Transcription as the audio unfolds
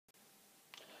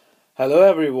Hello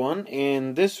everyone,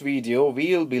 in this video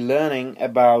we'll be learning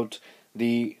about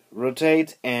the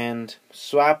rotate and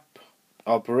swap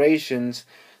operations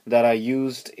that are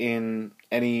used in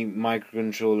any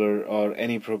microcontroller or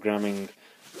any programming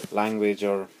language,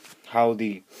 or how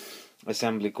the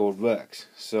assembly code works.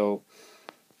 So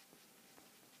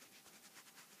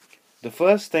the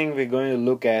first thing we're going to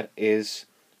look at is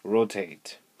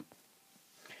rotate.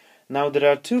 Now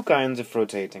there are two kinds of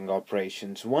rotating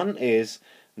operations. One is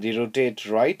the rotate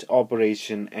right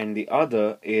operation and the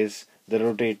other is the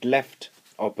rotate left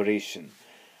operation.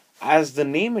 As the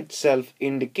name itself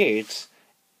indicates,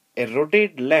 a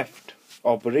rotate left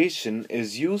operation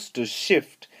is used to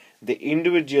shift the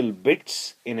individual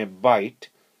bits in a byte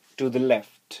to the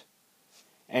left,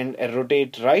 and a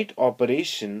rotate right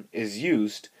operation is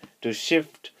used to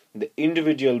shift the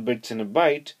individual bits in a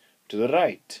byte to the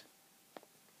right.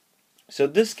 So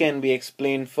this can be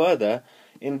explained further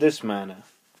in this manner.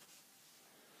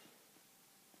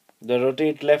 The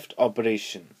rotate left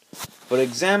operation. For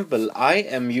example, I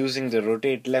am using the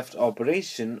rotate left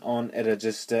operation on a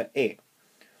register A,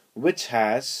 which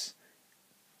is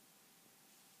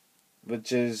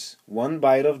 1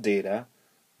 byte of data,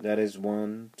 that is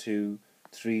 1, 2,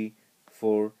 3,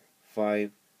 4,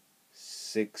 5,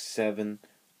 6, 7,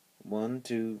 1,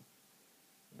 2,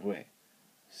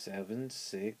 7,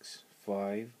 6,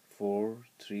 5, 4,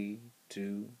 3,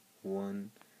 2,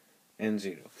 1, and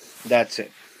 0. That's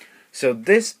it. So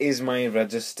this is my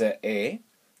register A,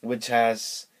 which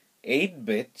has 8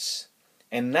 bits,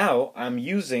 and now I'm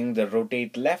using the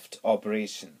rotate left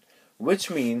operation, which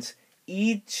means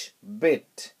each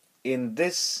bit in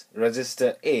this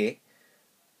register A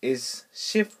is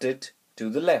shifted to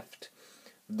the left.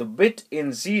 The bit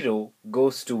in 0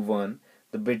 goes to 1,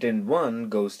 the bit in 1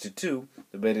 goes to 2,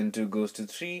 the bit in 2 goes to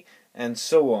 3, and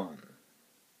so on.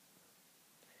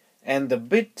 And the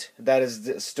bit that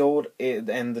is stored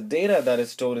and the data that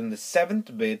is stored in the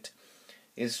 7th bit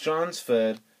is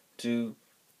transferred to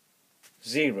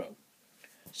 0.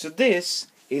 So this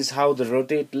is how the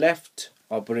rotate left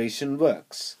operation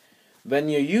works. When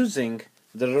you're using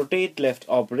the rotate left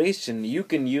operation, you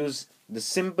can use the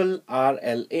simple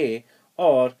RLA,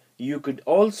 or you could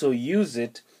also use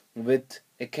it with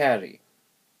a carry.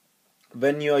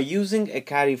 When you are using a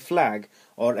carry flag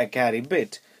or a carry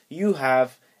bit, you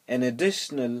have an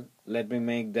additional,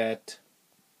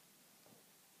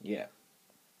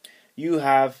 you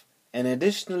have an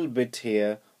additional bit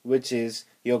here, which is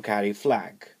your carry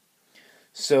flag.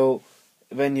 So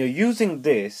when you're using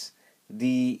this,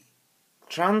 the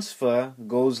transfer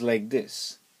goes like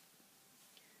this: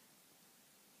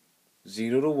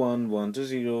 0 to 1, 1 to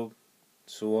 0,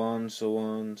 so on, so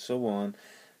on, so on.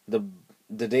 The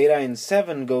data in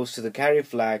 7 goes to the carry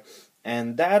flag,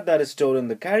 and that is stored in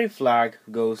the carry flag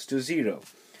goes to 0.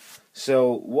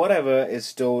 So whatever is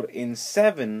stored in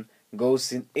 7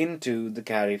 goes into the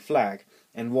carry flag,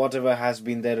 and whatever has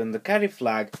been there in the carry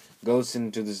flag goes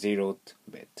into the 0th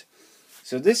bit.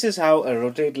 So this is how a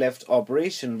rotate left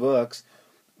operation works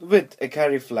with a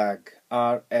carry flag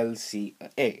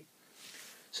RLCA.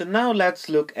 So now let's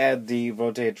look at the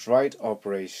rotate right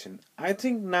operation. I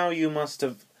think now you must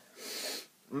have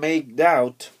made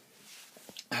out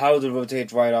how the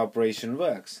rotate right operation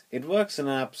works. It works in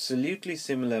an absolutely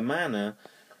similar manner,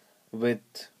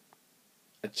 with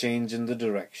a change in the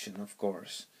direction, of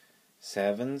course.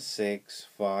 7, 6,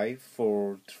 5,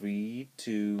 4, 3,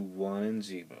 2, 1, and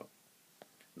 0.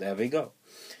 There we go.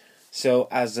 So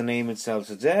as the name itself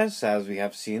suggests, as we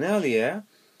have seen earlier,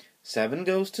 7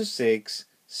 goes to 6,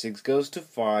 6 goes to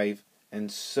 5, and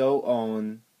so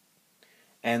on.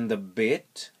 And the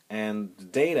bit and the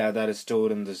data that is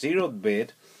stored in the 0th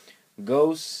bit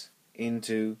goes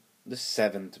into the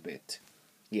 7th bit.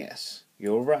 Yes,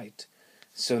 you're right.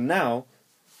 So now,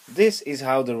 this is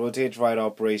how the rotate right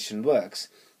operation works.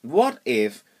 What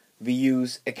if we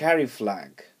use a carry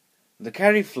flag? The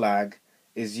carry flag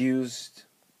is used,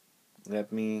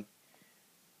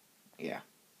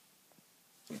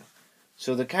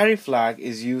 So the carry flag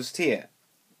is used here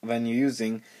when you're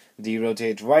using the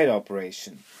rotate right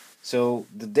operation. So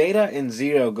the data in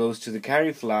 0 goes to the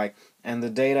carry flag, and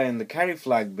the data in the carry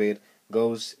flag bit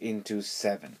goes into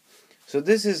 7. So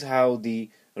this is how the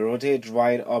rotate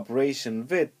right operation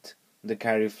with the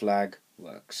carry flag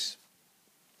works.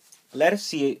 Let us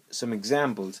see some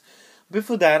examples.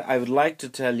 Before that, I would like to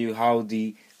tell you how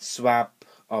the swap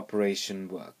operation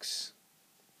works.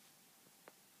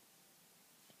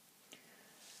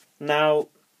 Now,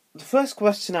 the first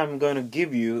question I'm going to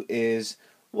give you is,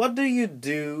 what do you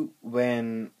do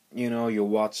when you're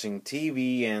watching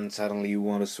TV and suddenly you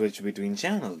want to switch between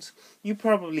channels. You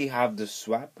probably have the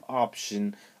swap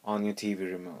option on your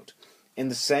TV remote. In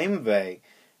the same way,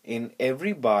 in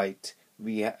every byte,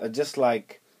 we just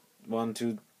like want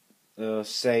to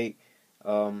say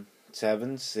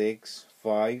 7, 6,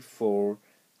 5, 4,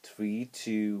 3,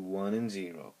 2, 1, and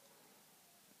 0.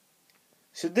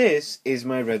 So this is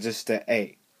my register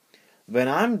A. When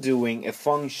I'm doing a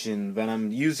function, when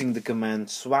I'm using the command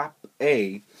swap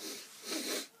A,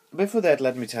 before that,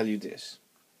 let me tell you this.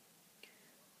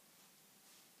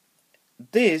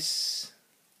 This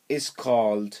is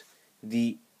called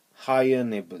the higher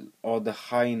nibble or the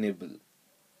high nibble.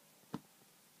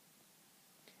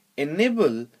 A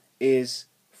nibble is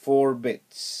 4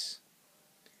 bits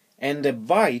and a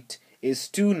byte is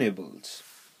 2 nibbles.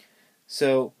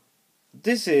 So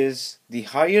this is the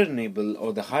higher nibble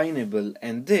or the high nibble,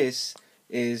 and this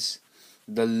is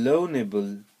the low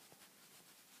nibble.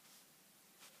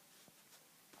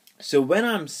 So when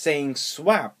I'm saying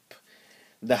swap,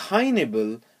 the high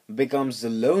nibble becomes the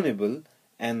low nibble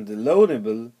and the low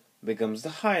nibble becomes the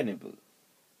high nibble.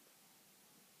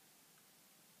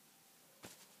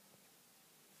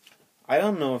 I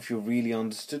don't know if you really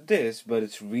understood this, but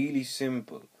it's really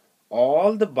simple.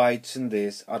 All the bytes in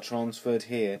this are transferred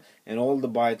here, and all the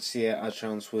bytes here are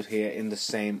transferred here in the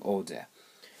same order.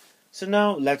 So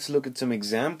now let's look at some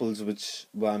examples which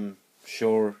I'm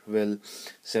sure will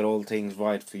set all things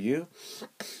right for you.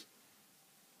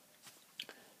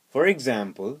 For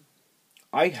example,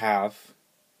 I have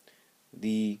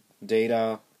the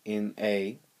data in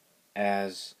A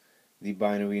as the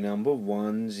binary number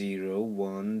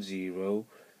 1010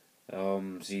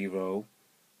 0.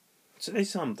 Say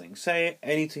something. Say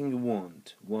anything you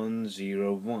want.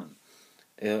 101.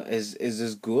 Is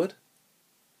this good?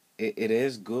 It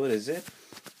is good, is it?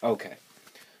 Okay.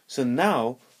 So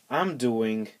now I'm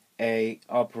doing a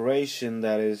operation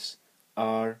that is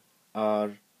RRA.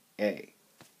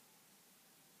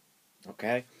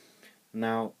 Okay.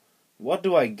 Now, what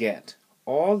do I get?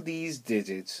 All these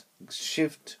digits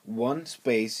shift 1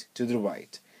 space to the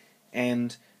right,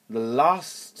 and the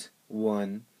last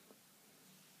one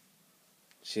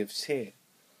shifts here.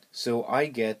 So I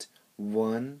get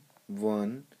 1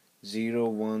 1 0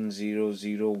 1 0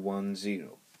 0 1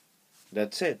 0.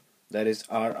 That's it. That is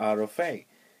RR of A.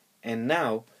 And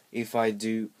now if I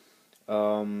do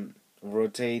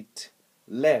rotate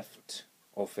left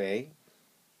of A,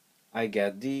 I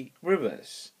get the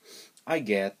reverse. I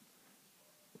get,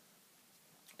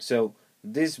 so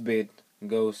this bit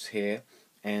goes here,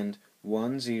 and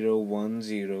 1 0 1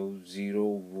 0 0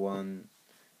 1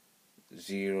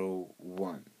 0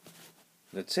 1.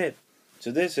 That's it.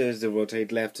 So this is the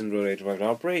rotate left and rotate right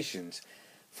operations.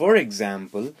 For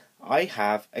example, I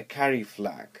have a carry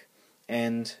flag,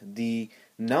 and the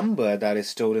number that is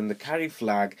stored in the carry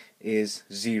flag is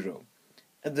 0.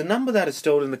 The number that is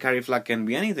stored in the carry flag can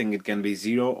be anything. It can be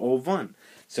 0 or 1.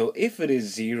 So if it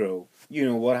is 0, you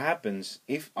know what happens.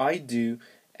 If I do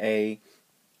a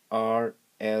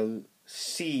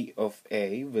RLC of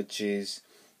A, which is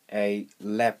a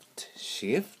left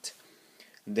shift,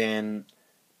 then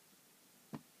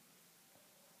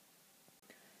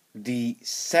the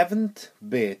 7th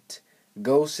bit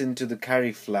goes into the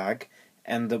carry flag,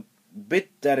 and the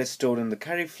bit that is stored in the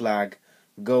carry flag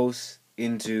goes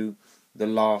into the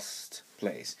last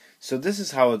place. So this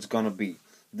is how it's gonna be.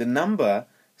 The number,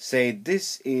 say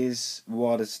this is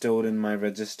what is stored in my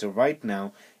register right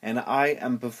now, and I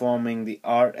am performing the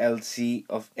RLC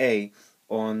of A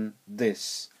on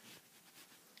this.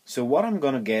 So what I'm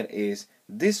gonna get is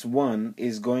this 1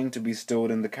 is going to be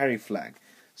stored in the carry flag.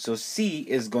 So C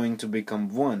is going to become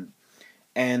 1,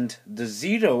 and the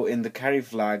 0 in the carry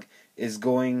flag is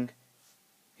going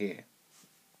here.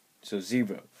 So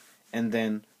 0, and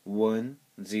then 1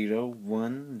 0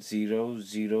 1 0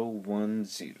 0 1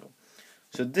 0.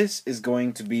 So this is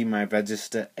going to be my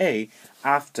register A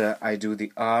after I do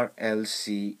the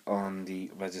RLC on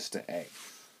the register A.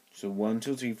 So 1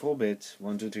 2 3 4 bits,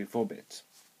 1 2 3 4 bits.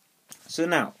 So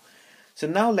now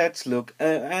let's look,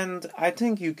 and I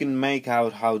think you can make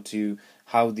out how the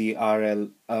RRC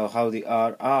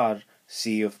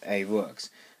of A works.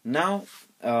 Now,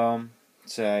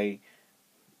 say,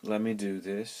 let me do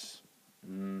this.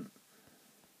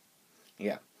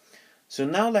 Yeah. So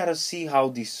now let us see how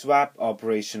the swap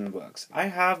operation works. I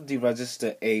have the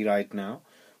register A right now,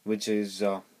 which is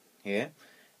here,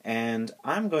 and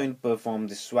I'm going to perform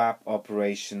the swap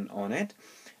operation on it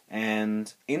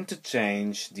and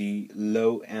interchange the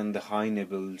low and the high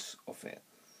nibbles of it.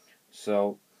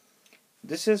 So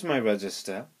this is my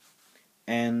register,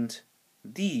 and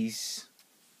these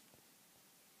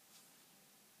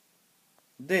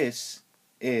this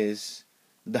is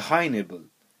the high nibble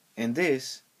and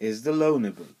this is the low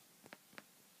nibble.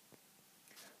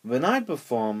 When I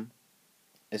perform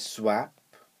a swap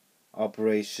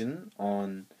operation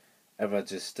on a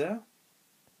register,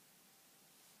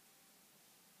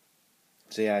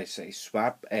 say I say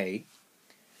swap A,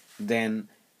 then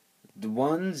the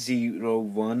 1010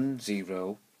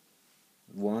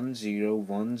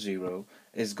 1010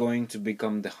 is going to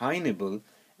become the high nibble,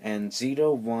 and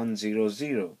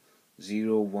 0100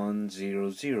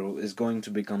 0100 is going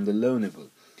to become the low nibble.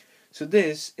 So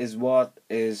this is what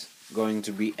is going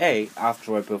to be A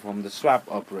after I perform the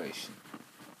swap operation.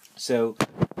 So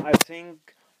I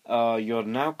think you're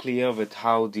now clear with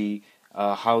how the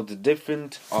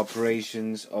different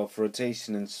operations of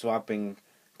rotation and swapping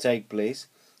take place.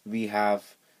 We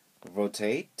have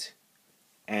rotate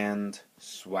and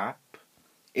swap.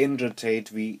 In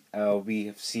rotate, we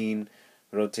have seen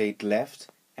rotate left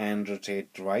and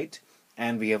rotate right,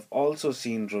 and we have also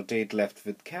seen rotate left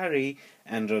with carry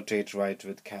and rotate right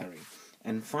with carry.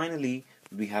 And finally,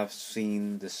 we have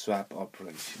seen the swap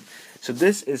operation. So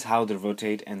this is how the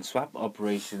rotate and swap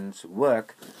operations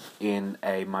work in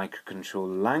a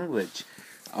microcontroller language.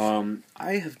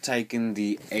 I have taken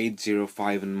the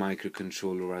 805 in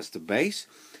microcontroller as the base.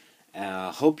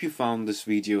 Hope you found this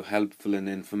video helpful and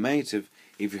informative.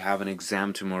 If you have an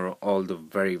exam tomorrow, all the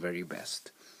very, very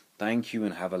best. Thank you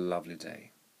and have a lovely day.